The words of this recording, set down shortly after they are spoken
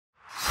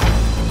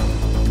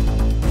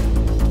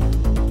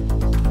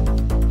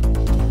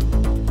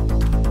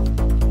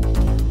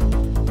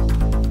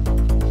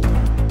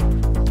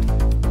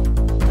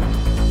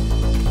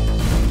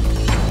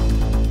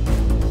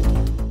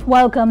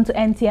Welcome to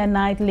NTN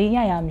Nightly.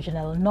 I am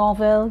Janelle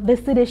Novel.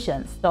 This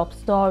edition's top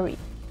story.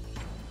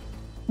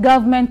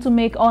 Government to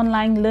make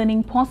online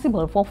learning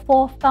possible for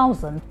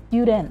 4,000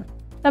 students.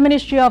 The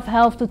Ministry of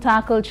Health to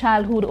tackle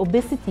childhood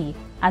obesity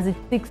as it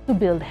seeks to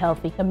build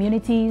healthy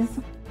communities.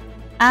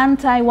 And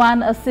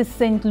Taiwan assists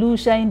Saint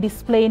Lucia in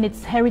displaying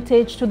its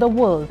heritage to the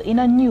world in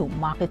a new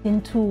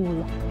marketing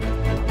tool.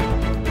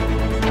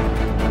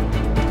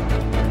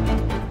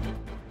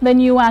 The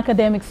new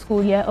academic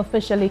school year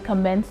officially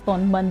commenced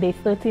on Monday,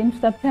 13th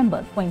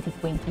September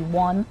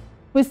 2021,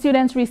 with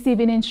students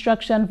receiving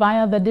instruction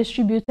via the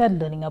distributed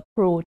learning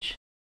approach.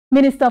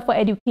 Minister for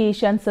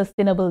Education,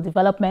 Sustainable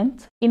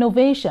Development,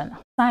 Innovation,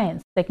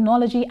 Science,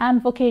 Technology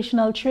and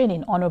Vocational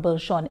Training, Honorable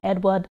Sean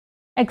Edward,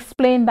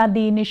 explained that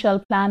the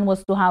initial plan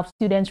was to have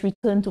students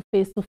return to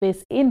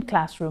face-to-face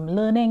in-classroom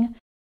learning.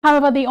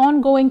 However, the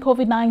ongoing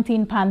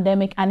COVID-19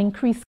 pandemic and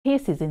increased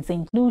cases in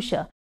Saint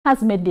Lucia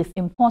has made this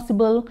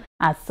impossible,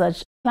 as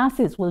such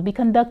classes will be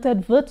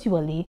conducted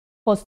virtually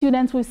for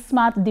students with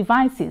smart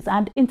devices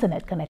and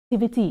internet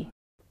connectivity.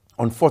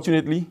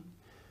 Unfortunately,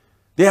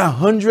 there are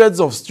hundreds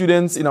of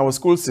students in our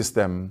school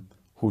system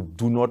who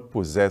do not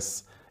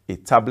possess a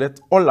tablet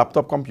or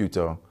laptop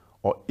computer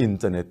or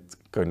internet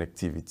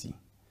connectivity.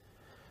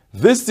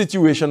 This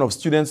situation of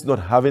students not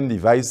having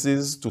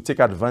devices to take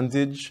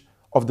advantage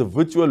of the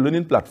virtual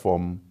learning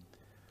platform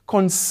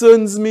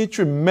concerns me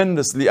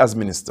tremendously as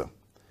minister,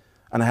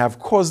 and I have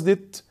caused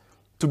it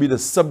to be the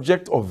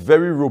subject of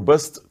very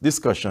robust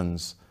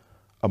discussions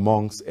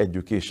amongst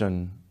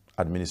education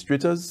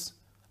administrators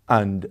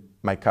and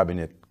my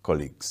cabinet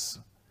colleagues.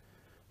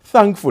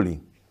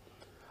 Thankfully,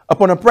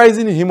 upon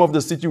apprising him of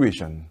the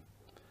situation,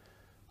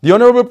 the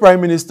Honorable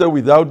Prime Minister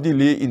without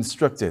delay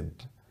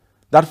instructed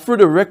that through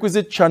the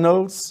requisite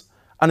channels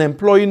and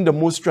employing the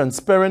most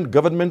transparent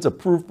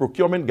government-approved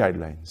procurement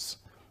guidelines,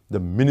 the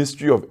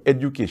Ministry of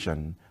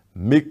Education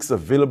makes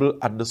available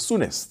at the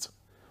soonest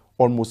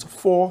almost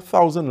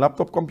 4,000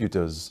 laptop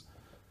computers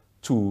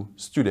to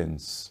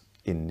students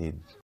in need.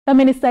 The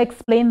minister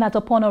explained that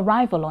upon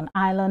arrival on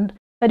island,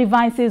 the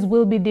devices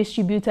will be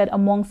distributed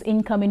amongst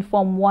incoming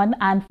Form 1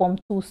 and Form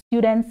 2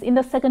 students in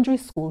the secondary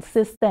school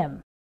system.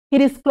 He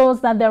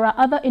disclosed that there are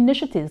other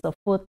initiatives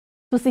afoot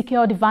to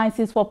secure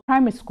devices for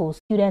primary school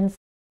students,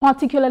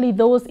 particularly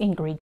those in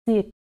grade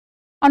 6.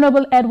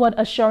 Honorable Edward,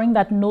 assuring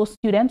that no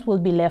student will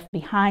be left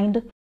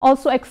behind,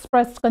 also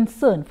expressed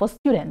concern for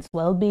students'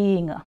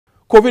 well-being.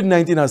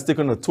 COVID-19 has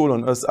taken a toll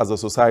on us as a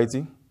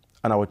society,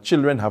 and our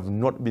children have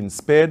not been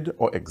spared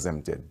or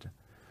exempted.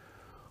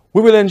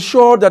 We will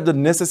ensure that the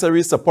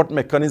necessary support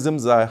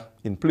mechanisms are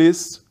in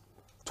place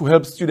to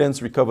help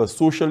students recover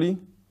socially,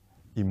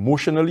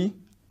 emotionally,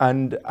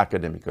 and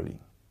academically.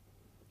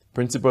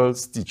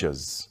 Principals,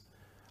 teachers,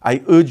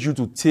 I urge you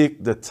to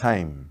take the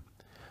time.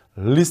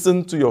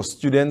 Listen to your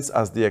students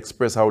as they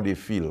express how they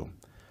feel,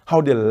 how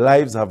their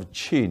lives have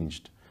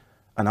changed,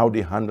 and how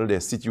they handle their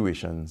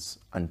situations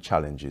and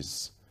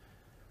challenges.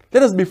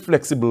 Let us be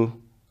flexible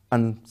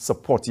and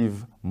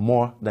supportive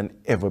more than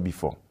ever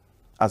before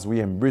as we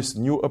embrace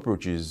new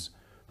approaches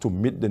to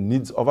meet the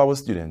needs of our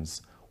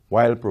students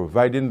while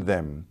providing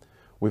them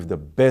with the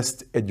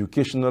best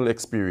educational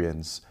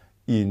experience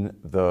in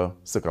the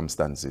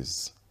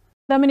circumstances.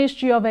 The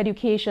Ministry of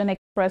Education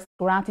expressed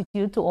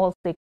gratitude to all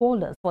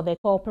stakeholders for their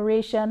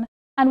cooperation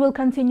and will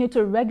continue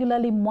to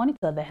regularly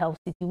monitor the health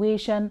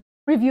situation,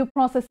 review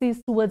processes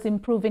towards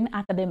improving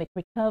academic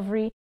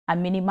recovery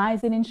and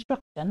minimizing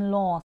instruction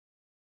loss.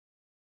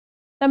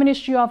 The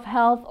Ministry of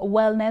Health,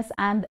 Wellness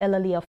and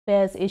Elderly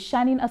Affairs is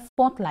shining a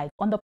spotlight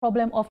on the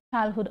problem of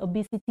childhood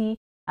obesity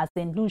as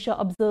Saint Lucia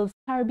observes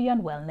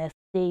Caribbean Wellness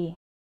Day.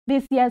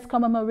 This year's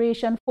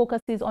commemoration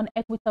focuses on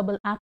equitable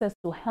access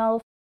to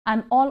health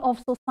and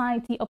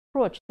all-of-society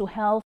approach to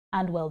health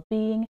and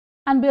well-being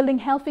and building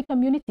healthy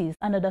communities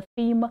under the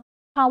theme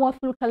Power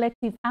Through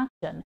Collective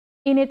Action.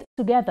 In it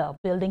together,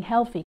 building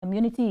healthy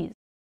communities.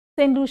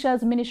 Saint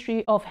Lucia's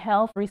Ministry of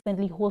Health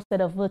recently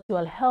hosted a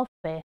virtual health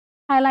fair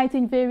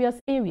highlighting various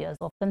areas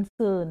of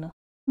concern.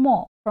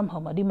 More from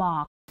Homer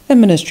DeMark. The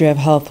Ministry of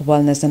Health,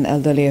 Wellness and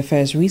Elderly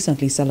Affairs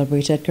recently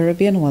celebrated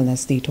Caribbean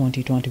Wellness Day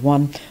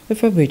 2021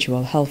 with a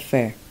virtual health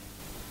fair.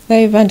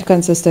 The event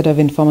consisted of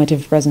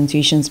informative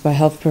presentations by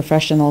health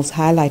professionals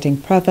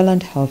highlighting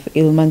prevalent health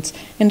ailments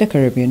in the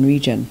Caribbean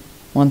region.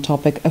 One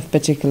topic of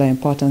particular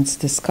importance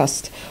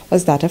discussed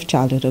was that of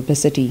childhood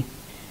obesity.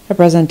 A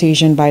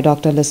presentation by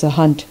Dr. Lisa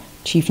Hunt,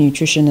 Chief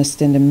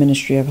Nutritionist in the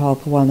Ministry of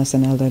Health, Wellness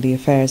and Elderly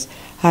Affairs,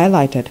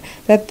 highlighted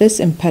that this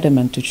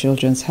impediment to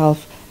children's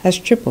health has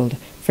tripled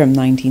from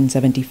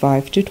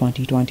 1975 to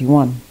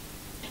 2021.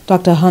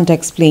 Dr. Hunt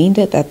explained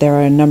that there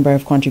are a number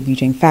of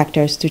contributing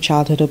factors to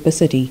childhood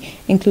obesity,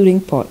 including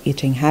poor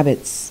eating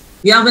habits.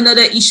 We have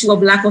another issue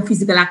of lack of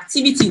physical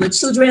activity where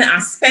children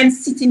are spent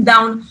sitting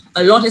down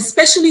a lot,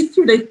 especially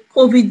through the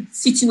COVID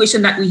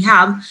situation that we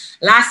have.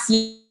 Last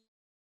year,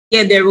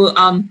 there were,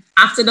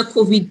 after the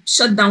COVID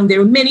shutdown, there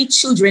were many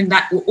children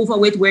that were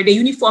overweight where their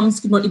uniforms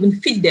could not even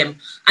fit them.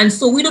 And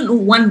so we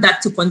don't want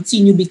that to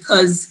continue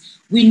because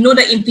We know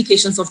the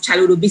implications of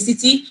childhood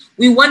obesity.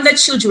 We want the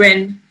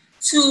children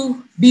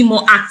to be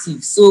more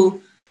active.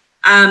 So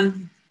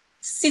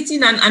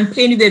sitting and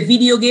playing with the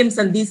video games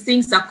and these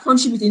things are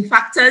contributing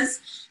factors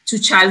to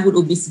childhood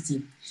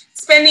obesity.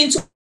 Spending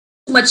too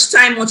much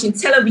time watching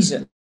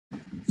television,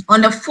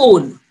 on the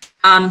phone,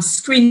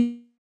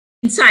 screen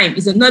time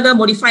is another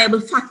modifiable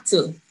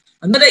factor.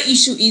 Another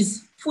issue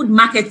is food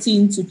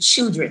marketing to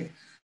children.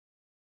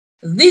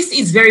 This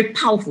is very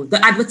powerful.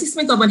 The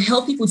advertisement of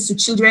unhealthy foods to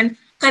children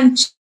can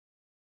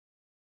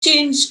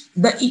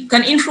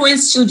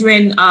influence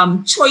children's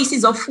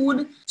choices of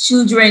food,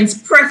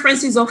 children's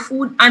preferences of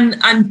food, and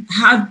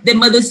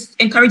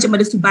encourage the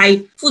mothers to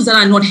buy foods that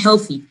are not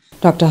healthy.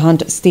 Dr.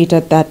 Hunt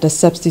stated that the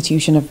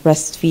substitution of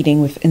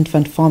breastfeeding with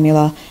infant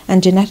formula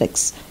and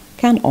genetics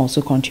can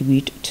also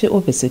contribute to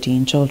obesity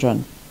in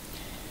children.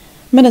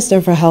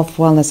 Minister for Health,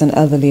 Wellness and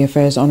Elderly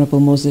Affairs Honorable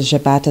Moses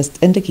Jabat has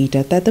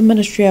indicated that the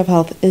Ministry of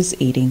Health is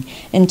aiding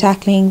in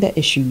tackling the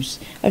issues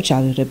of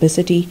childhood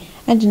obesity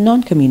and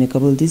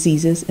non-communicable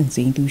diseases in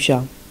Saint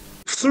Lucia.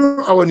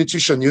 Through our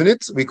nutrition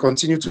unit, we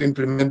continue to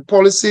implement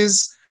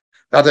policies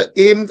that are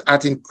aimed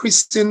at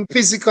increasing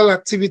physical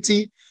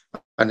activity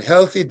and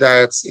healthy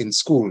diets in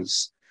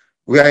schools.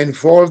 We are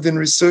involved in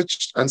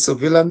research and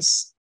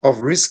surveillance of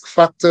risk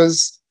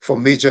factors for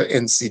major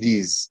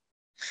NCDs.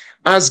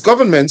 As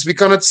governments, we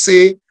cannot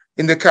say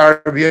in the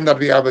Caribbean that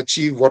we have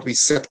achieved what we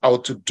set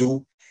out to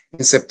do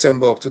in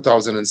September of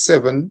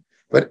 2007,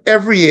 but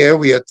every year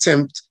we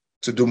attempt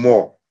to do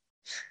more.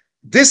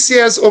 This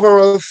year's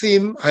overall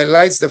theme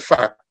highlights the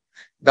fact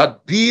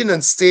that being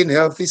and staying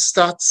healthy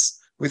starts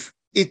with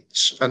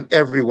each and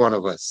every one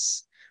of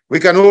us.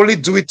 We can only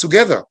do it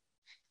together.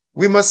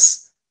 We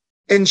must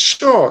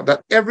ensure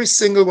that every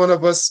single one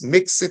of us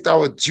makes it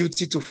our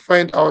duty to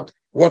find out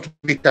what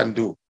we can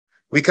do.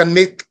 We can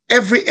make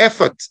every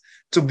effort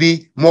to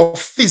be more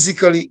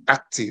physically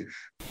active.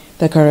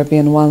 The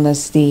Caribbean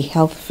Wellness Day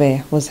Health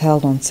Fair was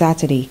held on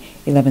Saturday,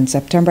 11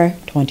 September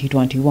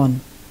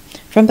 2021.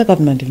 From the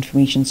Government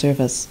Information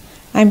Service,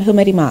 I'm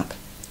Humedi Mark,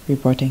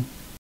 reporting.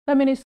 The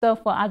Minister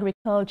for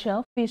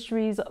Agriculture,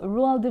 Fisheries,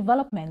 Rural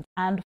Development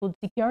and Food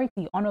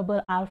Security,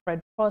 Honorable Alfred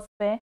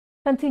Prosper,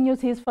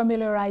 continues his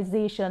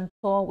familiarization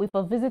tour with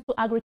a visit to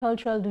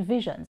agricultural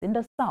divisions in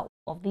the south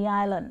of the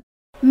island.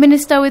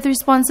 Minister with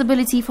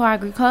responsibility for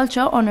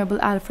agriculture,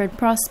 Honorable Alfred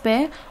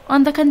Prosper,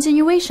 on the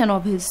continuation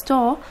of his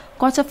tour,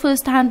 got a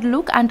first-hand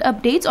look and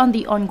updates on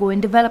the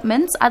ongoing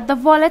developments at the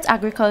Vollet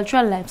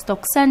Agricultural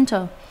Livestock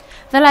Center.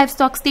 The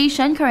livestock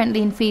station,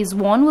 currently in Phase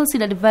 1, will see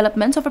the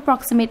development of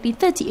approximately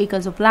 30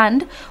 acres of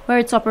land, where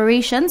its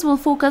operations will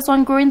focus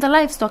on growing the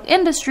livestock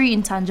industry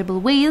in tangible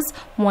ways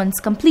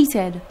once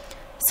completed.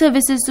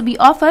 Services to be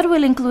offered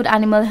will include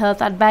animal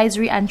health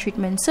advisory and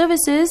treatment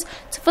services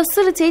to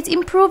facilitate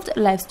improved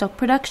livestock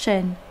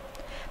production.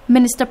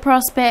 Minister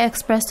Prosper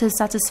expressed his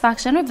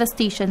satisfaction with the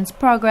station's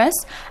progress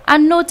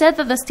and noted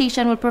that the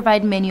station will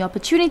provide many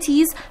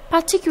opportunities,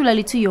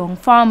 particularly to young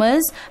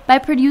farmers, by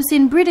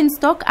producing breeding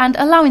stock and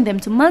allowing them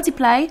to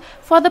multiply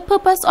for the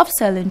purpose of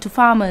selling to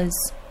farmers.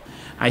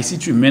 I see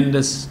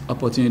tremendous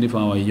opportunity for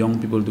our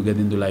young people to get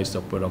into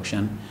livestock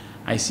production.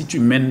 I see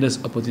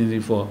tremendous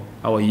opportunity for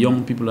our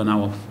young people and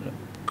our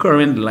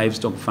current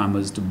livestock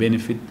farmers to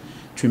benefit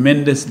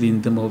tremendously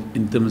in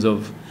terms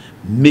of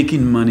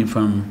making money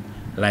from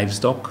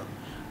livestock.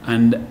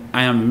 And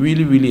I am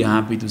really, really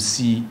happy to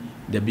see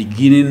the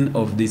beginning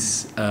of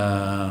this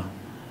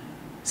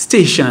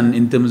station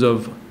in terms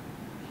of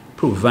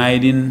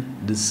providing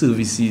the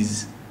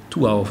services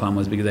to our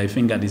farmers, because I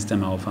think at this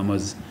time our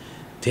farmers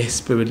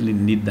desperately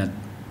need that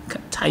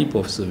type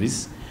of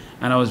service.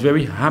 And I was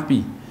very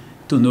happy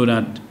to know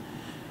that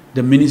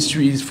the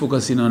ministry is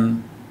focusing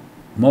on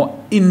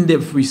more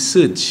in-depth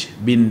research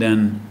being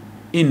done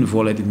in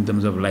Vollet in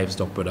terms of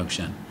livestock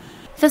production.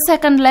 The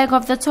second leg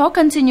of the tour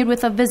continued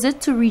with a visit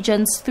to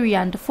Regions 3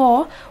 and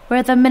 4,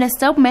 where the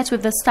minister met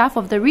with the staff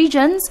of the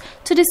regions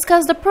to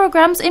discuss the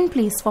programs in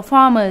place for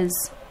farmers.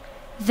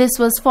 This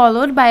was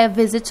followed by a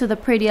visit to the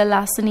Predial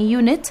Larceny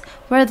unit,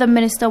 where the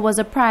minister was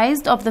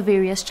apprised of the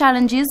various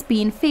challenges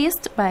being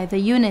faced by the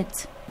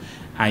unit.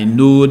 I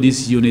know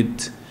this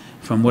unit,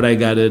 from what I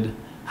gathered,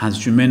 has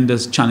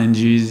tremendous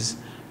challenges,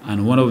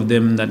 and one of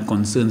them that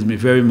concerns me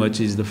very much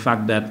is the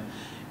fact that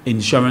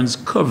insurance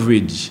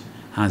coverage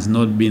has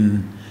not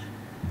been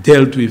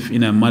dealt with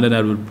in a manner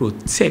that will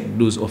protect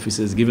those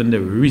officers given the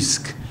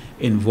risk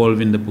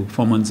involved in the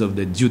performance of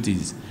the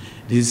duties.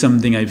 This is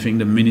something I think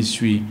the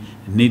ministry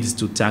needs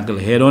to tackle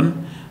head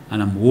on,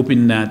 and I'm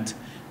hoping that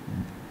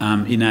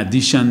in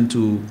addition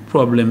to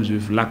problems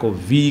with lack of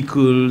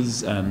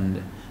vehicles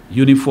and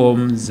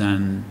uniforms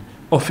and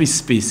office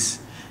space,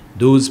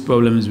 those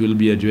problems will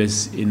be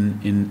addressed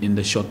in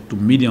the short to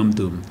medium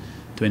term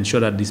to ensure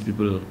that these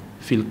people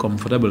feel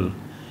comfortable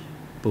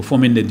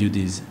performing their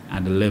duties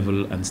at the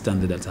level and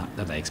standard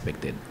that are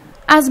expected.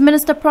 As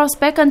Minister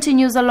Prosper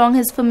continues along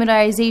his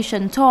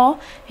familiarization tour,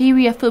 he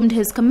reaffirmed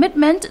his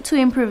commitment to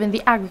improving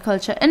the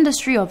agriculture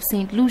industry of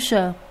Saint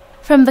Lucia.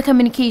 From the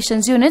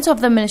Communications Unit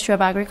of the Ministry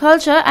of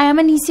Agriculture, I am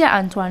Anicia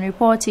Antoine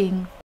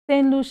reporting.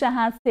 Saint Lucia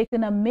has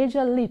taken a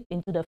major leap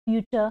into the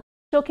future,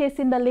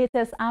 showcasing the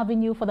latest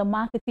avenue for the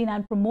marketing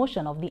and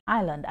promotion of the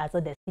island as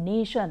a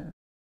destination.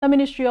 The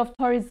Ministry of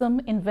Tourism,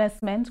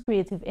 Investment,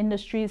 Creative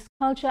Industries,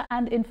 Culture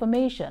and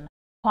Information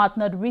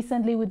partnered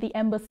recently with the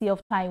Embassy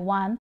of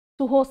Taiwan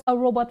to host a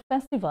robot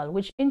festival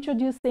which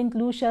introduced Saint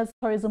Lucia's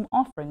tourism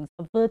offerings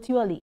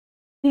virtually.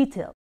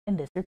 Details in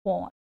this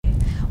report.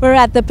 We're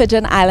at the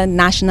Pigeon Island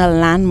National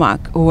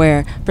Landmark,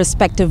 where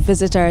prospective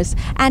visitors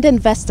and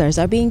investors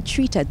are being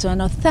treated to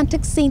an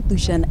authentic Saint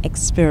Lucian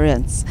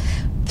experience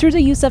through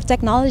the use of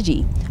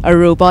technology, a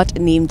robot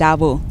named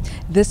Dabo.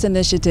 This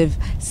initiative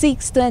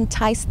seeks to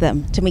entice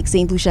them to make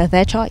Saint Lucia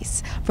their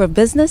choice for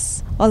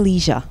business or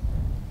leisure.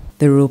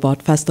 The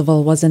Robot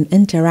Festival was an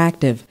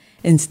interactive,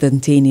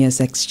 instantaneous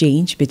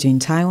exchange between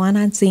Taiwan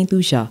and Saint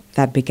Lucia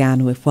that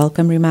began with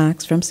welcome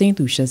remarks from Saint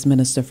Lucia's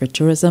Minister for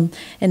Tourism,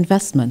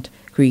 Investment,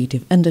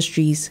 Creative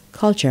Industries,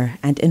 Culture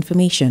and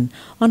Information,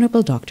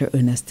 Honorable Dr.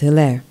 Ernest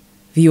Hilaire.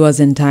 Viewers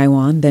in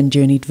Taiwan then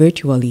journeyed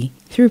virtually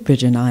through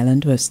Pigeon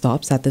Island with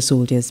stops at the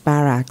soldiers'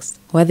 barracks,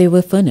 where they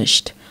were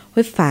furnished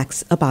with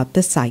facts about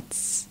the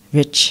site's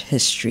rich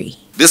history.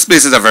 This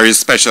place is a very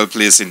special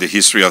place in the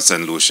history of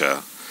Saint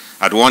Lucia.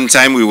 At one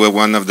time, we were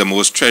one of the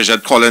most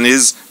treasured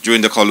colonies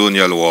during the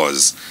colonial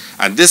wars.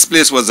 And this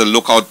place was a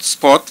lookout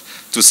spot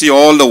to see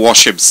all the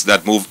warships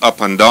that moved up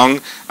and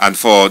down and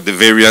for the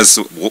various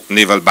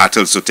naval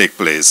battles to take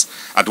place.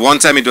 At one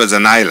time, it was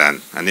an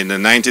island, and in the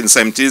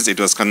 1970s, it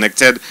was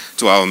connected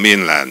to our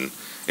mainland.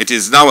 It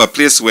is now a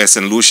place where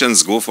St.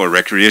 Lucians go for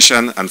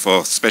recreation and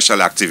for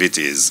special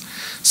activities.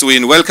 So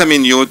in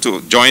welcoming you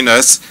to join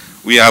us,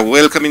 we are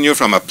welcoming you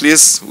from a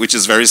place which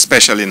is very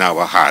special in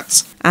our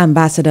hearts.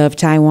 Ambassador of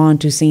Taiwan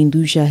to Saint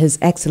Lucia, His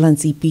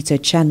Excellency Peter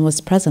Chen,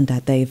 was present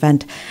at the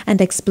event and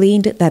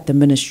explained that the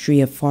Ministry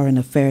of Foreign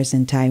Affairs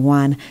in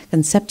Taiwan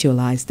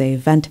conceptualized the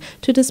event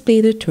to display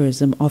the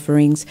tourism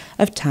offerings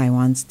of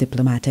Taiwan's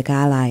diplomatic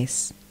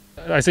allies.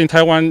 I think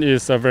Taiwan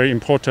is a very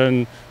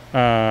important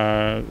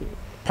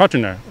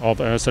partner of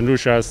St.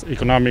 Lucia's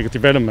economic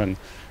development,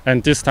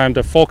 and this time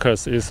the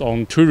focus is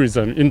on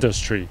tourism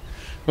industry.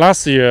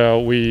 Last year,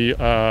 we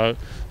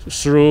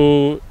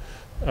through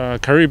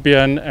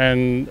Caribbean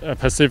and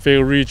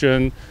Pacific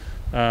region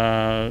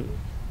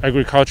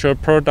agricultural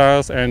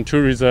products and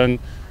tourism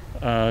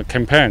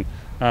campaign,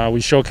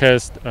 we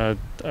showcased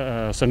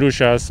St.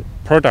 Lucia's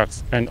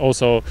products and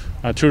also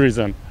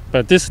tourism.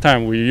 But this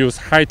time we use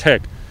high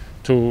tech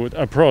to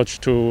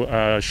approach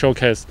to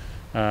showcase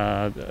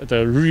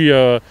the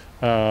real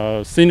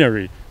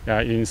scenery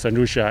in St.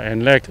 Lucia,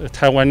 and like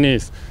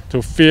Taiwanese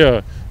to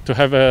feel, to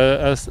have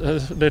a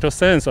little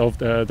sense of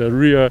the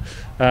real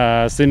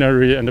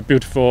scenery and the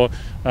beautiful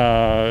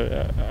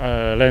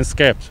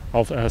landscape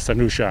of St.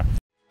 Lucia.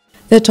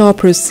 The tour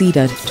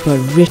proceeded to a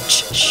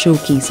rich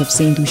showcase of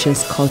Saint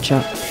Lucia's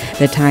culture.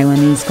 The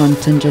Taiwanese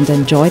contingent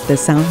enjoyed the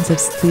sounds of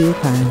steel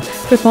pan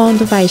performed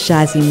by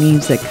jazzy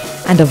music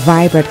and a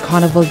vibrant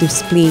carnival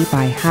display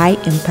by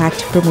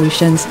high-impact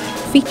promotions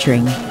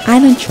featuring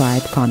Island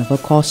Tribe carnival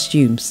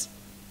costumes.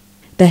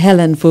 The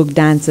Helen folk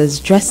dancers,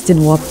 dressed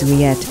in warp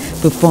duet,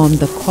 performed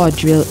the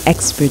quadrille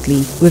expertly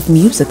with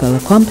musical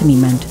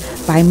accompaniment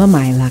by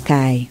Mamai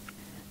Lakai.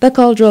 The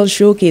cultural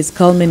showcase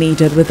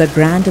culminated with a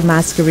grand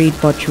masquerade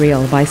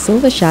portrayal by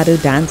Silver Shadow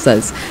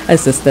dancers,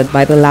 assisted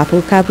by the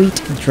Lapo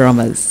Kabrit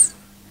drummers.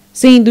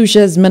 Saint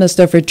Lucia's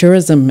Minister for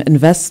Tourism,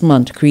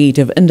 Investment,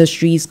 Creative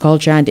Industries,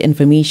 Culture and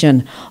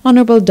Information,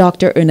 Honorable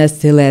Dr.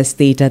 Ernest Hilaire,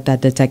 stated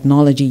that the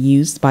technology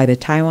used by the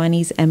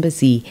Taiwanese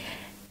embassy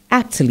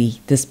aptly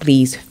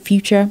displays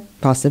future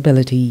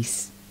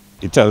possibilities.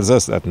 It tells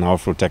us that now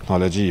through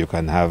technology you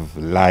can have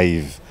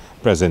live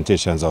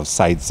presentations of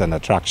sites and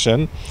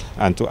attraction,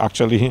 and to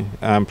actually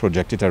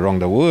project it around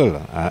the world.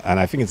 And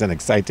I think it's an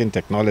exciting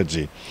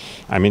technology.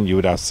 I mean, you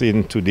would have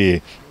seen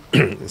today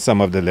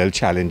some of the little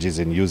challenges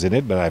in using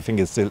it, but I think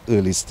it's still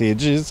early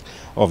stages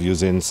of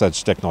using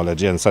such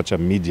technology and such a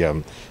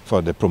medium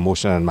for the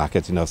promotion and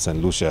marketing of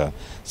St. Lucia.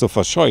 So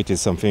for sure it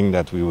is something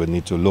that we will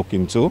need to look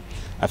into.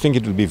 I think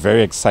it will be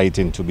very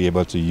exciting to be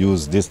able to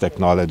use this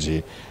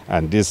technology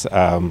and this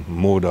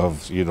mode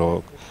of,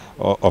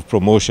 of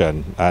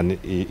promotion, and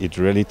it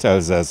really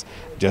tells us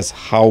just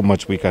how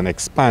much we can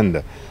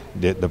expand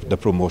the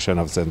promotion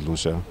of St.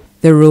 Lucia.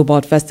 The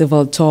Robot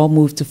Festival tour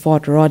moved to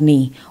Fort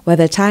Rodney, where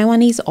the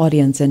Taiwanese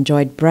audience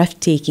enjoyed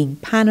breathtaking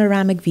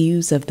panoramic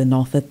views of the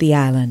north of the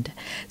island.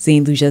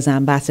 St. Lucia's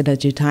ambassador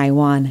to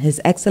Taiwan, His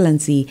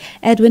Excellency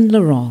Edwin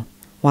Laurent,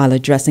 while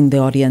addressing the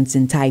audience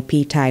in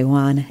Taipei,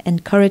 Taiwan,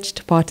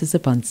 encouraged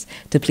participants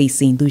to place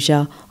St.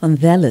 Lucia on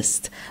their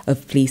list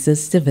of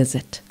places to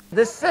visit.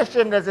 This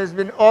session that has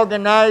been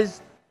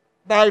organized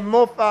by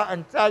MOFA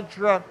and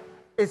TAITRA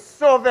is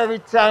so very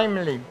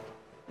timely.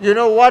 You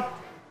know what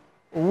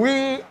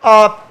we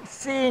are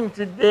seeing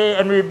today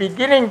and we're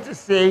beginning to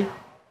see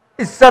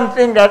is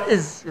something that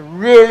is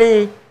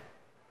really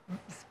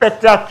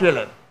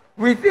spectacular.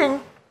 We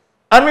think,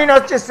 and we're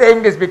not just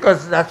saying this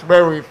because that's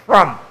where we're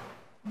from,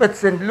 but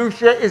St.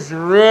 Lucia is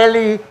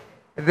really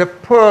the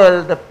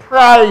pearl, the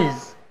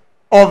prize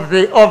of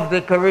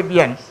the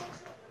Caribbean.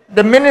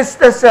 The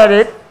minister said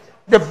it.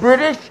 The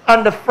British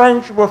and the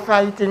French were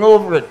fighting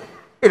over it.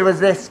 It was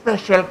their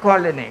special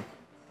colony.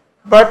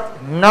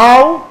 But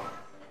now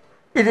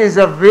it is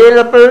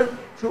available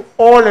to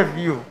all of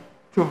you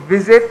to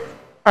visit,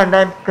 and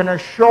I can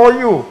assure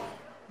you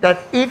that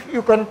if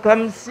you can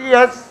come see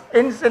us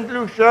in Saint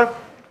Lucia,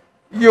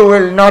 you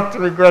will not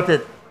regret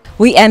it.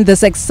 We end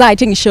this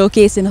exciting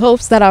showcase in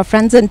hopes that our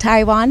friends in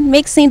Taiwan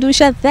make Saint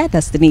Lucia their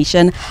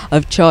destination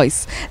of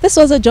choice. This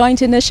was a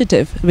joint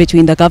initiative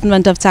between the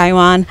government of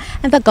Taiwan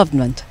and the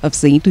government of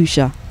Saint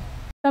Lucia.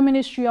 The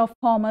Ministry of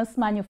Commerce,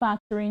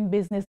 Manufacturing,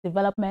 Business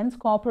Development,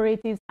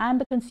 Cooperatives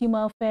and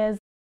Consumer Affairs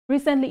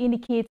recently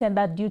indicated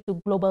that due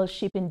to global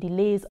shipping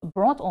delays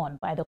brought on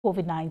by the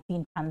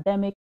COVID-19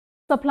 pandemic,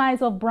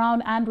 supplies of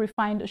brown and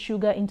refined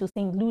sugar into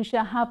Saint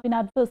Lucia have been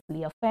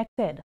adversely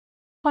affected.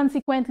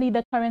 Consequently,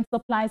 the current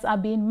supplies are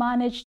being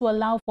managed to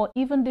allow for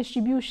even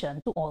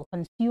distribution to all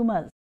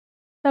consumers.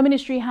 The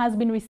ministry has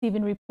been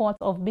receiving reports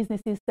of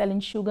businesses selling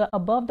sugar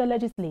above the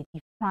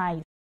legislative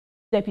price.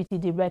 Deputy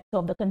Director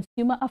of the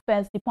Consumer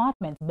Affairs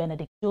Department,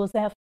 Benedict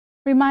Joseph,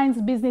 reminds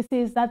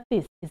businesses that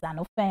this is an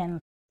offense.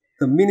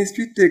 The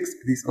ministry takes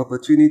this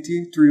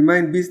opportunity to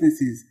remind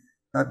businesses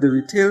that the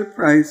retail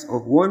price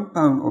of 1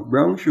 pound of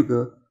brown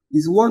sugar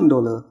is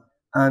 $1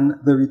 and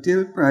the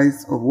retail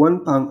price of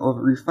 1 pound of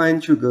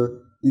refined sugar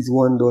is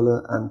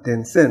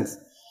 $1.10.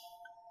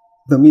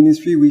 The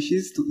ministry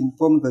wishes to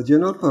inform the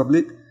general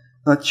public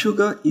that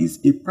sugar is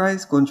a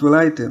price control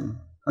item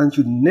and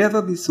should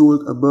never be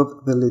sold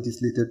above the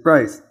legislated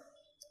price.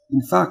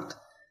 In fact,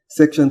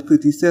 Section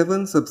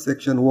 37,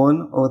 subsection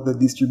 1 of the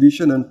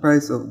Distribution and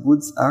Price of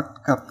Goods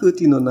Act, Cap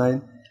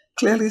 1309,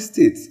 clearly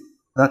states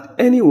that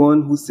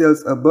anyone who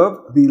sells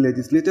above the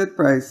legislated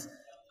price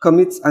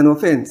commits an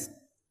offense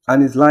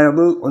and is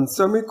liable on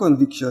summary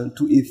conviction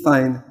to a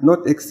fine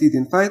not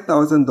exceeding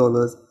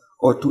 $5,000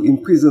 or to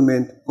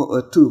imprisonment for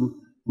a term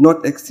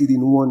not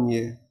exceeding 1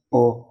 year,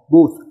 or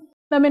both.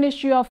 The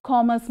Ministry of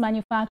Commerce,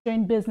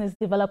 Manufacturing, Business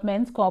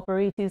Development,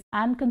 Cooperatives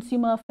and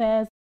Consumer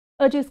Affairs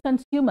urges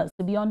consumers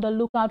to be on the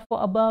lookout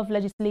for above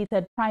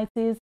legislated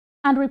prices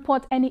and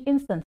report any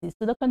instances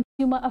to the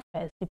Consumer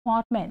Affairs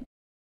Department.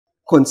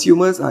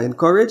 Consumers are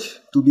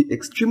encouraged to be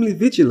extremely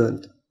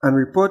vigilant and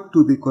report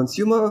to the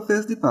Consumer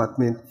Affairs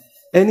Department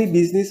any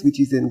business which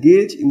is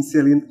engaged in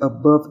selling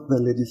above the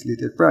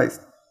legislated price.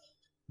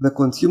 The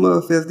Consumer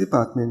Affairs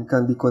Department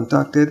can be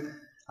contacted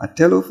at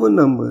telephone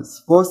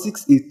numbers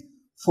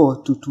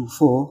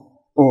 468-4224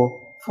 or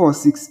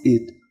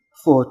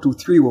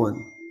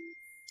 468-4231.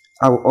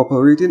 Our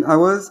operating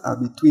hours are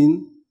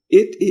between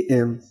 8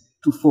 a.m.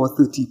 to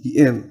 4:30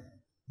 p.m.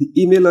 The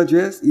email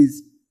address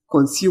is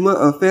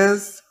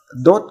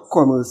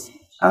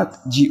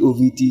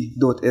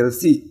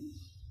consumeraffairs.commerce@govt.lc.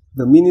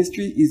 The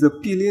ministry is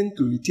appealing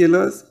to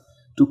retailers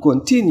to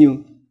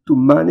continue to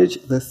manage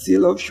the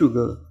sale of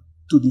sugar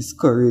to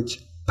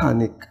discourage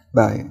panic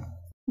buying.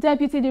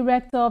 Deputy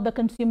Director of the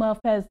Consumer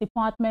Affairs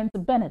Department,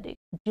 Benedict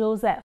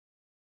Joseph.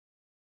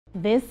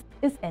 This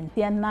is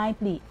NTN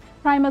Nightly.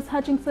 Primus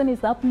Hutchinson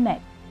is up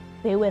next.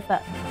 Stay with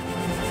us.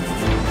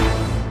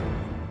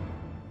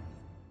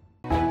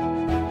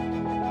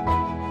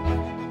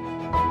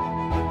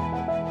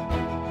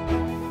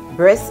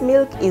 Breast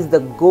milk is the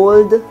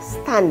gold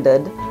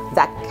standard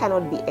that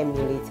cannot be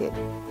emulated.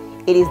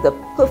 It is the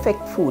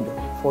perfect food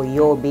for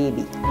your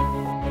baby.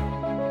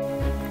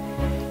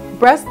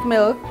 Breast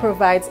milk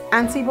provides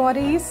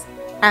antibodies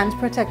and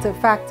protective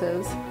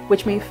factors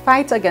which may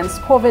fight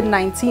against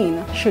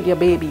COVID-19 should your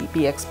baby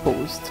be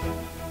exposed.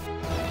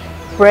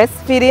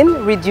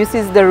 Breastfeeding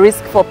reduces the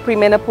risk for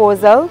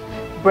premenopausal,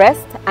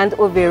 breast and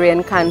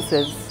ovarian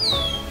cancers.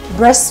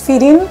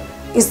 Breastfeeding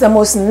is the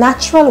most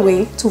natural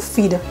way to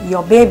feed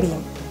your baby.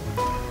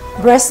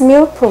 Breast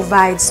milk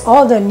provides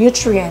all the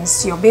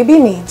nutrients your baby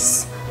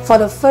needs for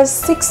the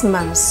first 6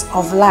 months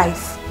of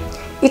life.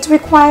 It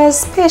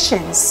requires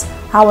patience.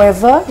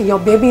 However, your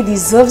baby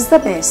deserves the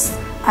best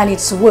and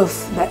it's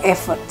worth the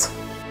effort.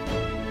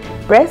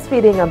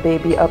 Breastfeeding a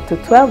baby up to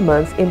 12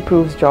 months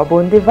improves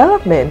jawbone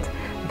development,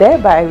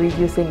 thereby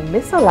reducing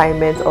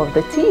misalignment of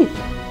the teeth.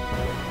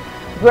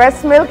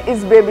 Breast milk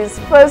is baby's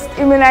first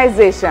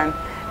immunization.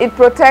 It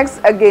protects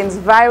against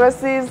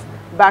viruses,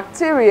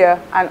 bacteria,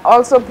 and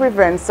also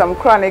prevents some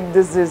chronic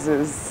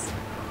diseases.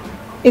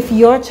 If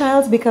your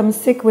child becomes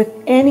sick with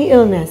any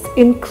illness,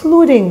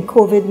 including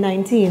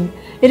COVID-19,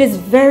 it is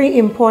very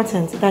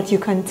important that you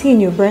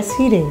continue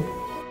breastfeeding.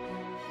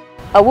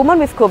 A woman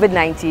with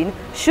COVID-19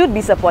 should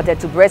be supported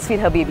to breastfeed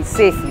her baby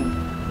safely,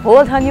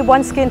 hold her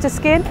newborn skin to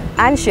skin,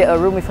 and share a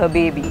room with her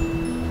baby.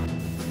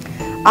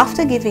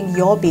 After giving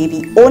your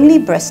baby only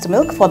breast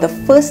milk for the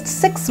first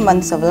 6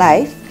 months of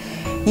life,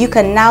 you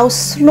can now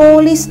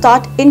slowly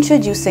start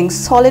introducing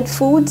solid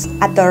foods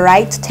at the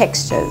right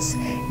textures.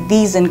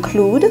 These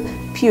include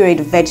pureed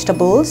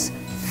vegetables,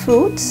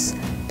 fruits,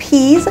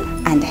 peas,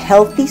 and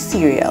healthy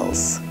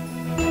cereals.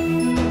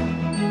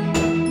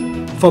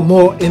 For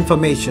more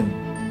information,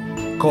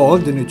 call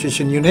the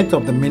Nutrition Unit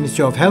of the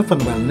Ministry of Health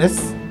and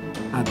Wellness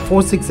at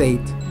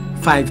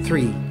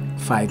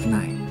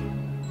 5359.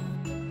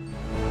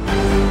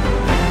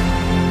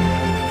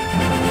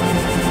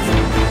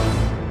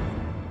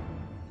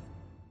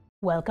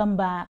 Welcome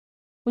back.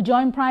 We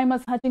join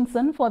Primus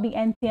Hutchinson for the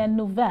NTN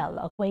Nouvelle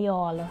à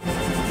Créole.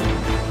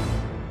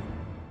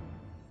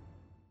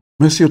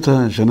 Monsieur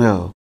le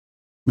Général,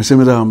 Monsieur,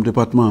 Mesdames,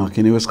 département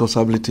qui est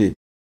responsabilité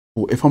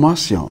pour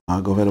information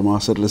à gouvernement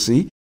Saint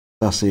Lucia,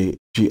 ça c'est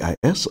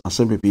GIS,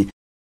 ensemble puis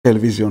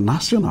télévision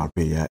nationale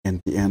pays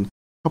NTN,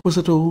 pour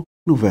cette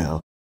nouvelle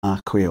en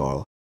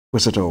créole,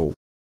 pour cette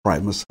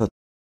Primus Hutchinson.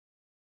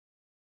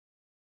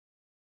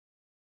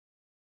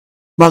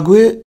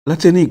 Malgré la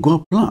tenue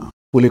grand plan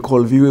pour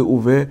l'école vivre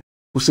ouverte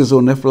pour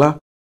saison 9 là,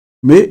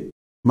 mais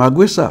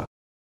malgré ça,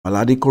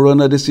 maladie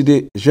corona a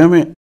décidé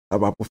jamais ça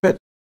va pour faire.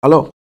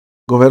 Alors,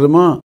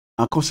 gouvernement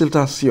en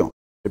consultation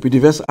et puis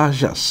diverses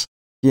agences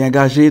qui sont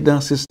engagées dans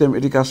le système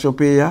d'éducation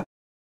PIA,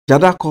 j'ai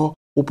d'accord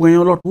pour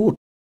prendre l'autre route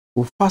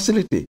pour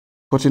faciliter la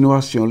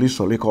continuation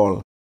de l'école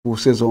pour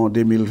saison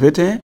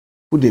 2021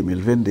 ou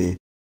 2022. Le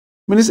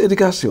ministre de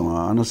l'Éducation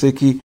a annoncé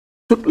que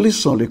toutes les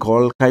leçons de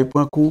l'école qui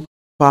prennent cours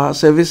par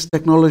service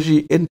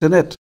technologie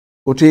Internet,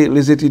 côté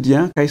les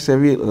étudiants qui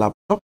servent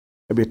laptop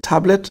et bien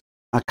tablette,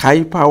 en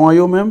caille parents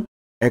eux-mêmes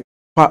et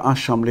pas en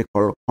chambre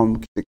l'école comme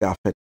qui est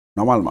fait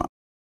normalement.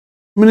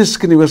 Le ministre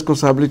qui est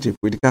responsabilité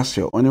pour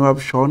l'éducation,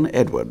 honorable Saint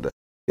Edward,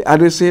 a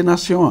adressé la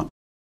nation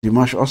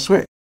dimanche au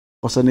soir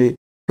concernant le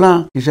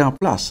plan qui est en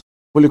place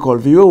pour l'école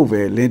vivre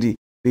ouverte lundi,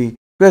 le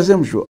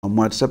 13e jour en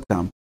mois de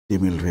septembre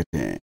 2021.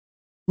 Le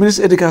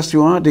ministre de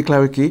l'Éducation a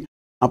déclaré que,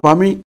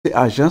 parmi les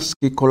agences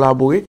qui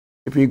collaborent et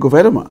puis le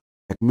gouvernement,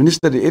 avec le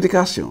ministère de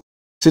l'Éducation,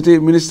 c'était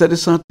le ministère de la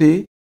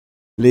Santé,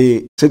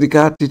 les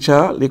syndicats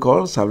teachers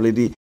l'école, ça veut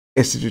dire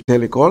instituteurs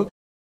l'école,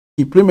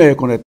 qui premier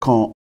connaître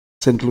comme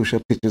Saint Lucia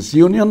Teachers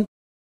Union,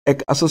 et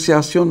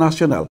l'association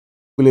nationale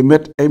pour les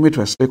maîtres et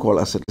maîtresses de l'école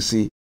à cette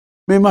ici.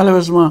 Mais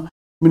malheureusement,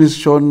 le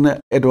ministre Saint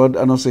Edward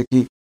a annoncé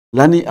que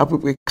l'année à peu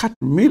près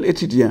 4000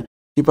 étudiants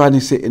qui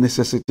parmi et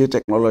nécessités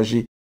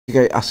technologie qui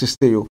ont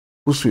assisté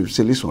pour suivre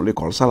ces leçons de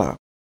l'école.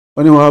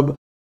 Honorable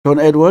Saint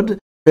Edward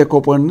fait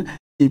comprendre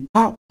qu'il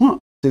pas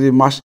c'est des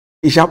marches,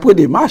 et j'apprends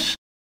des marches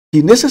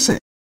qui sont nécessaires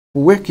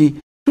pour que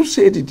tous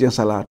ces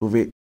étudiants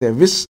trouvent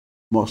service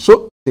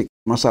morceau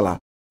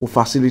pour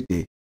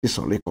faciliter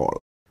l'école.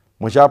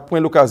 Moi, j'ai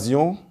pris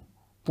l'occasion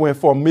pour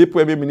informer le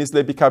Premier ministre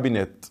et le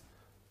cabinet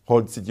de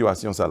la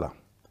situation.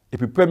 Et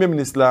puis, le Premier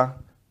ministre, là,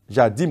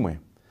 j'ai dit,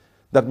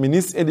 que le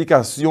ministre de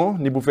l'Éducation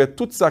nous faire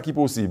tout ça qui est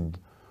possible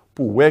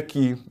pour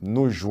que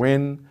nous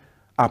joignent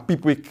à peu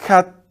près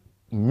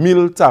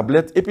 4000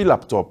 tablettes et puis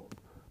laptops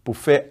pour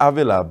faire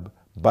available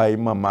by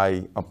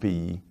mamay en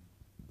pays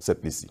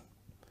cette ici.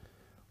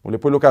 On a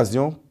pris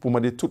l'occasion pour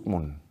demander tout le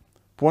monde,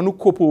 pour nous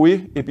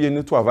coopérer et puis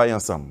nous travailler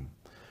ensemble.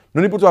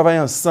 Nous devons travailler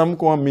ensemble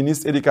comme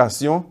ministre de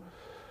l'Éducation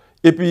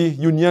et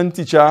puis Union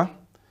Teacher,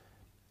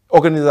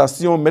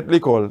 organisation Mettre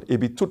l'école et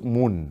puis tout le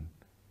monde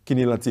qui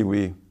est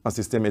entré en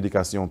système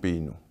d'éducation au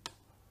pays.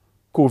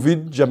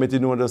 Covid, jamais été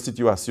dans une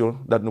situation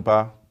où nous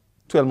pas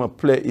tellement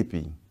plaît et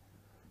puis.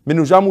 Mais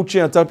nous jamais eu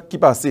un temps qui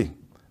passé,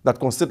 dans le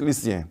concept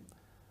lycéen.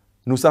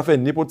 Nous ça fait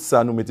n'importe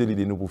ça, nous mettons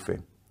l'idée nous pour faire.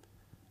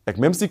 Et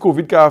même si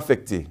Covid a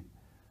affecté,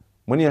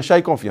 moi j'ai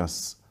chaque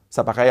confiance,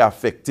 ça pas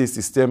affecter le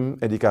système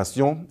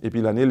d'éducation et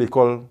puis l'année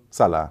l'école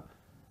ça là,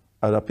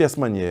 à la pièce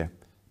manière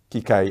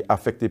qui a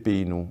affecté le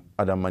pays nous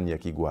à la manière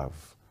qui grave.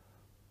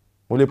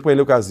 On a pris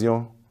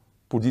l'occasion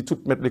pour dire tout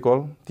mettre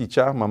l'école,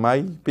 teacher,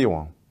 mamay,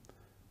 péwan.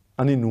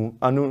 Nous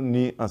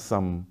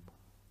ensemble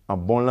en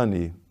bonne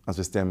année en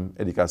système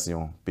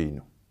d'éducation pays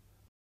nous.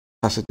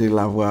 Ça c'était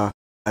la voix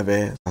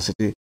avec, ça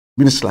c'était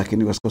le ministre qui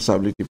est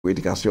responsable pour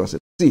l'éducation, c'est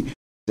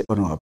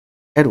honorable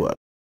Edward.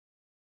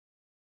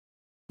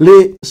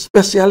 Les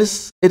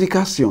spécialistes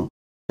d'éducation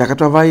qui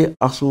travaillent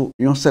sur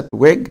un set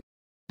web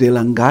de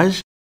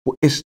langage pour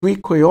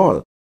esprit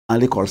créole à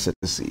l'école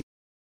CTC.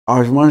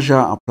 Arrangement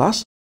déjà en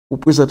place pour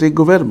présenter le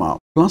gouvernement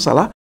plan ça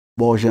là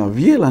pour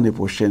janvier l'année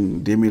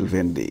prochaine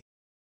 2022.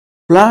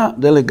 Plan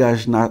de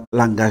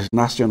langage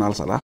national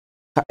ça là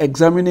a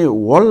examiné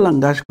le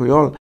langage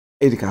créole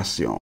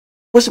éducation,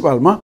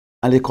 principalement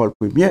à l'école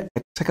primaire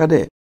et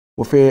secondaire,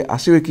 pour faire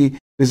assurer que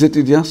les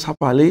étudiants savent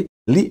parler,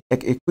 lire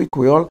et écrire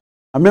créole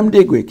à même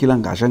degré que le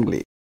langage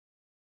anglais.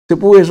 C'est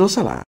pour raison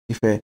ça qui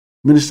fait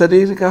le ministère de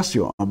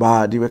l'Éducation en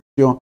bas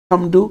direction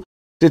Kamdou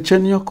de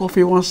tenir une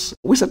conférence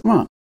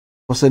récemment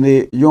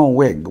concernant un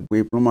web pour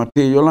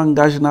implémenter le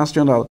langage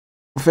national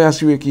pour faire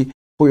assurer que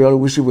créole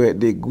reçoit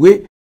des degrés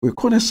de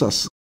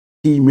reconnaissance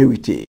qui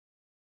méritent.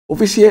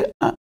 Officier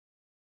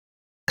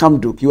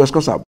Kamdou, qui est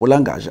responsable pour le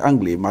langage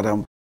anglais,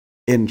 Madame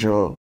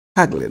Angel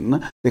Haglin,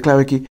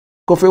 déclare que la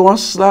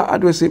conférence a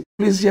adressé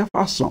plusieurs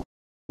façons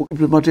pour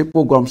implémenter le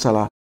programme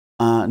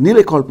en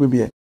l'école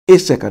primaire et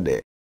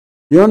secondaire.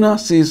 Il y en a,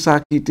 c'est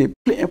ça qui était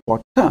plus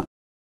important.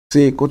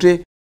 C'est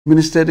côté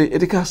ministère de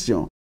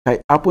l'Éducation qui a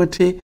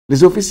appointé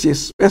les officiers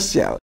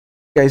spéciaux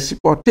qui a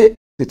supporté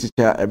ces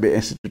teachers et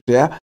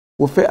instituteurs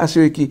pour faire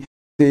assurer que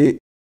ces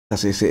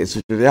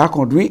instituteurs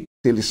conduisent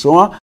ces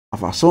leçons en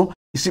façon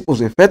qui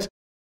supposée faite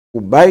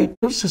pour bailler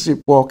tout ceci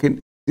pour que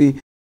si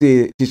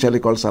teacher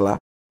l'école ça là,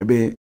 eh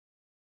bien,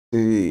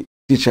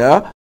 teacher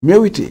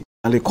mérité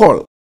à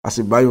l'école, parce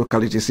que bailler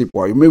qualité c'est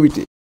pour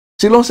mérité.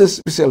 Si l'on c'est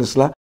spécialiste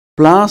là,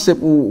 plan c'est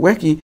pour ouais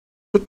qui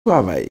tout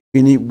travail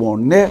fini bon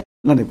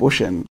l'année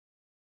prochaine.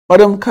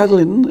 Madame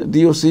Kathleen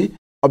dit aussi,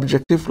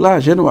 objectif là,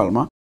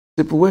 généralement,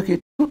 c'est pour voir que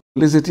tous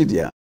les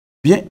étudiants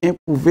bien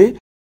improuvés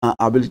en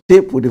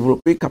habilité pour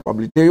développer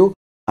capacité en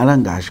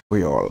langage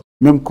créole,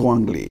 même qu'en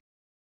anglais.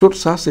 Tout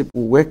ça, c'est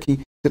pour voir que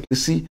c'est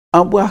ici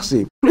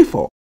embrasser plus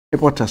fort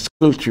l'importance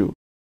culture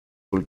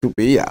pour tout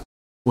pays.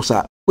 Pour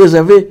ça,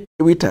 préserver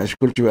l'héritage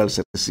culturel,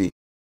 c'est ici.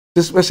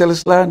 Ces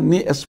spécialistes-là, ni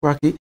espoir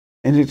qui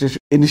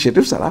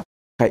initiative ça là,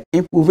 qui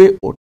improuver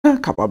autant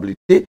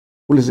capacité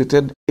pour les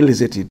études et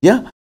les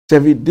étudiants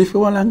servir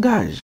différents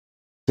langages.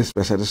 Ces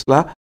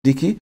spécialistes-là disent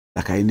qu'il y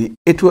a un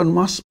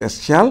étonnement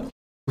spécial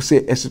pour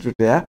ces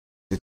instituteurs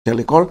de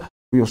l'école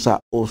pour ça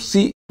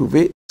aussi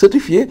trouver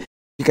certifié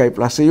qui est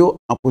placé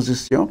en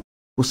position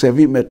pour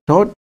servir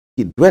méthode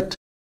qui doit être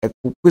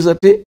pour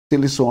présenter ces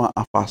leçons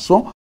en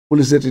façon pour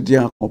les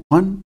étudiants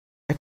comprendre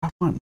et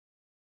apprendre.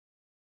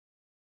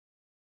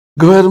 Le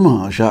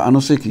gouvernement a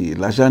annoncé que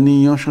l'argent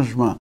n'y a un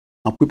changement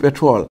en prix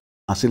pétrole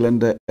en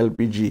cylindre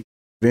LPG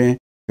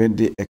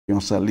 20-22 et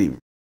 100 livres.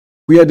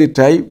 Puis il y a des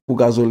détails pour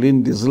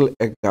gasoline, diesel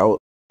et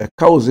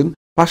kérosène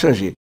pas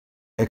chargé.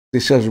 Et ce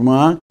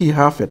changement qui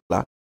a fait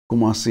là,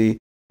 commencé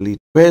le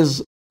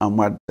 13 en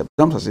mois de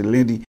septembre, ça c'est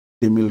lundi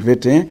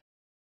 2021.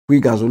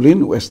 Puis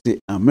gasoline resté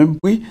en même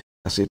prix,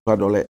 ça c'est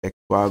 $3 et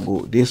 3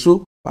 go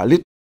dessous par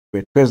litre,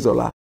 puis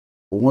 $13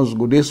 pour 11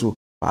 go dessous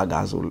par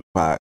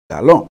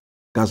gallon.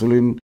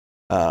 Gasoline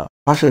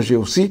pas chargé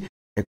aussi,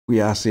 et puis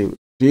c'est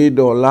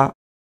 $2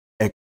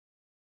 et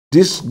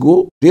 10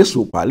 go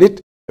dessous par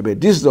litre, et bien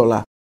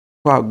 $10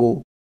 3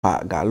 go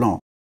par gallon.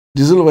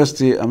 Diesel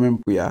resté en même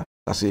prix,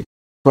 ça c'est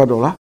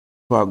 $3,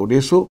 3 go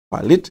dessous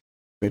par litre,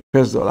 et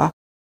 $13,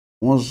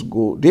 11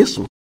 go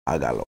dessous par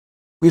gallon.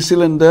 Puis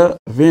cylindre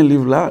 20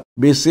 livres là,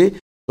 baissé,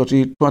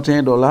 sorti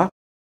 $31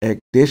 et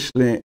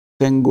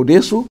 5 go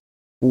dessous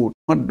pour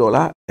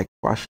 $30 et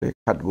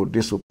 4 go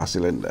dessous par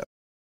cylindre.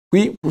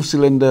 Puis pour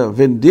cylindre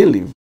 22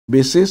 livres,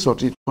 baissé,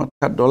 sorti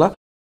 $34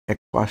 et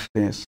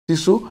 6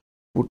 sous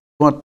pour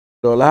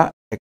 $30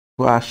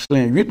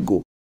 et 8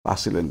 go par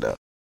cylindre.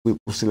 Puis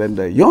pour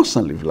cylindre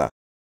 100 livres là,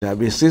 j'ai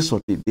baissé,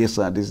 sorti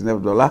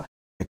 $219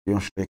 et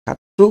 4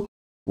 sous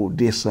pour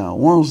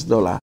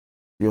 $211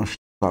 et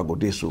 3 go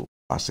dessous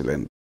par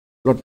cylindre.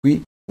 L'autre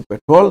prix pour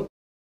pétrole,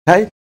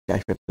 taille qui a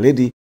fait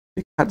l'édit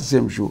le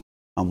 4e jour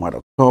en mois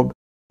d'octobre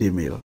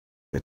 2020.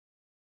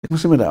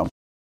 Monsieur, mesdames,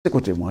 c'est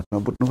côté moi,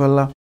 pour nouvelle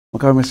là, je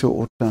vous remercie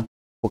autant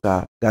pour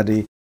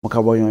garder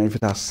mon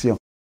invitation.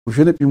 Pour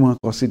je n'ai plus moins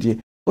considéré,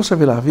 pour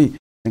sauver la vie,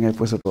 et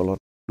pour cette autre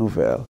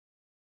nouvelle.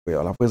 Oui,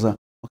 à la présent,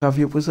 je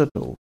vais vous présenter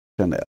au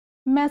channel.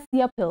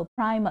 Merci Appeal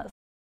Primus.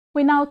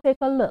 We now take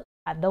a look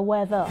at the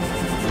weather.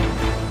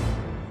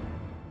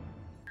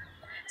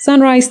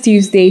 Sunrise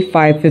Tuesday,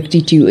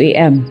 5:52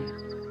 a.m.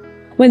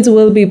 Winds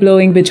will be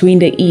blowing between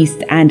the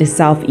east and the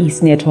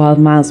southeast near 12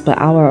 miles per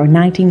hour or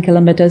 19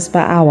 kilometers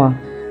per hour.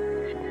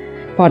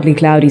 Partly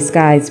cloudy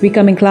skies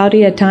becoming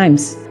cloudy at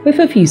times with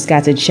a few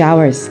scattered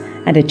showers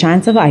and a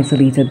chance of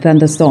isolated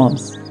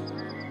thunderstorms.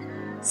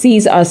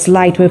 Seas are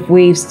slight with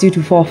waves 2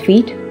 to 4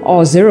 feet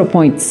or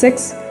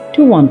 0.6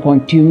 to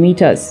 1.2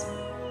 meters.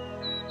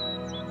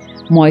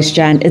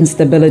 Moisture and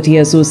instability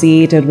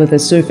associated with the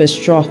surface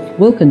trough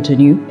will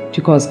continue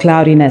to cause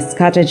cloudiness,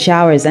 scattered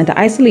showers, and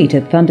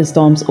isolated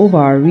thunderstorms over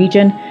our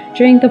region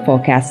during the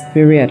forecast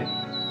period.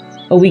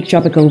 A weak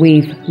tropical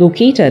wave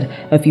located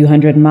a few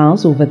hundred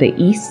miles over the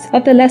east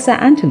of the Lesser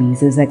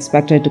Antilles is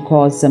expected to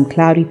cause some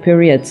cloudy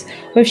periods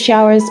with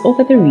showers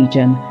over the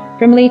region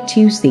from late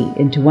Tuesday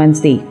into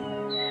Wednesday.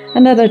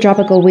 Another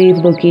tropical wave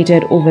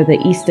located over the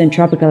eastern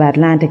tropical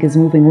Atlantic is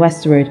moving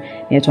westward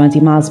near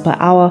 20 miles per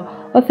hour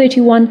or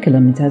 31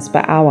 kilometers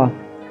per hour.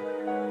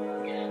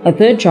 A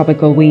third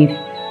tropical wave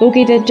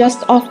located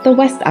just off the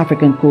West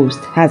African coast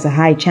has a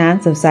high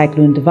chance of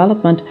cyclone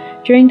development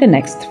during the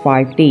next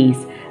 5 days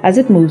as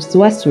it moves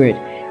westward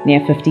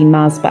near 15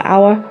 miles per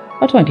hour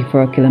or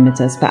 24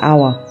 kilometers per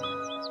hour.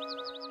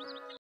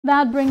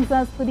 That brings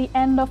us to the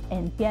end of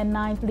NTN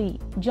Nightly.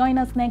 Join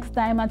us next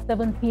time at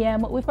 7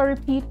 p.m. with a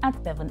repeat at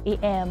 7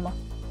 a.m.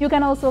 You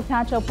can also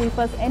catch up with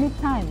us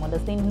anytime on the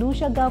Saint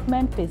Lucia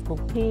Government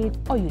Facebook page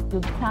or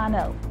YouTube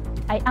channel.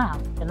 I am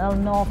Janelle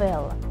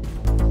Norville.